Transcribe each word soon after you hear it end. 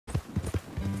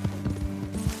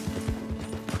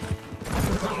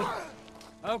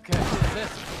Okay,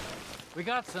 listen. We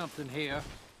got something here.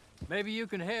 Maybe you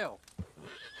can help.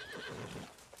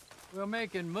 We're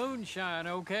making moonshine,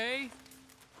 okay?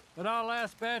 But our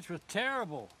last batch was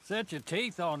terrible. Set your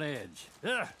teeth on edge.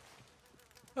 Ugh.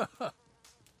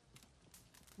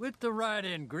 With the right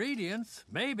ingredients,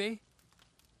 maybe.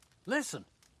 Listen,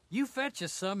 you fetch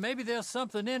us some, maybe there's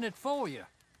something in it for you.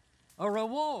 A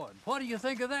reward. What do you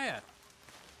think of that?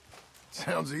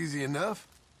 Sounds easy enough.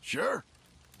 Sure.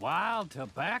 Wild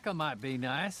tobacco might be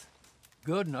nice.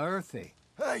 Good and earthy.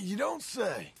 Hey, you don't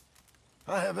say.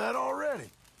 I have that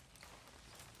already.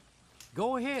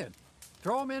 Go ahead.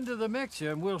 Throw them into the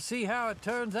mixture and we'll see how it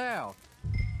turns out.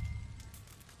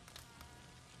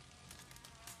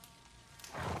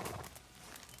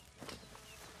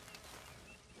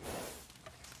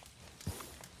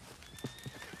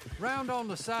 Round on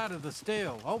the side of the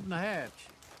still. Open the hatch.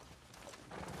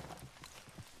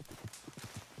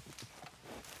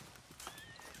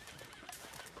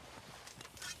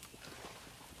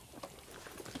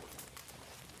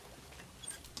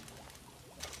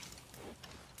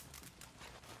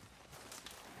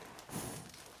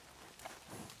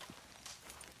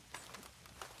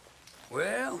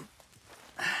 Well,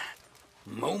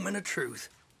 moment of truth.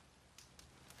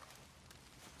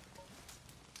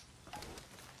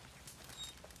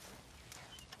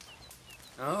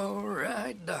 All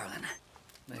right, darling.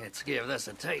 Let's give this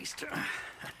a taste.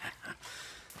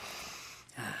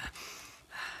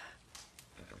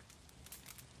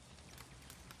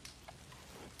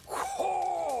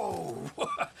 Whoa!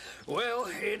 Well,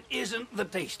 it isn't the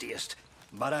tastiest,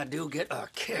 but I do get a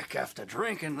kick after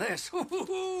drinking this.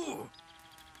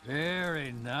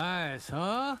 Very nice,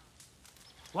 huh?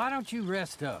 Why don't you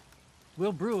rest up?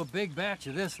 We'll brew a big batch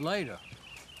of this later.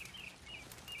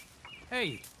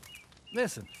 Hey,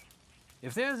 listen.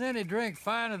 If there's any drink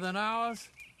finer than ours,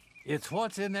 it's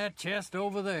what's in that chest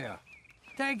over there.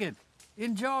 Take it.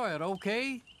 Enjoy it,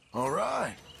 okay? All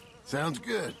right. Sounds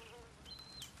good.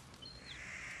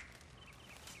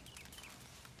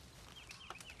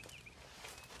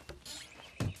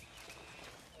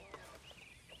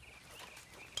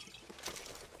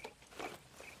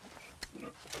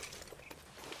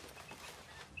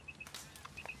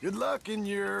 Good luck in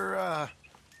your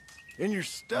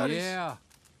studies. Yeah.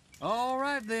 All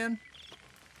right, then.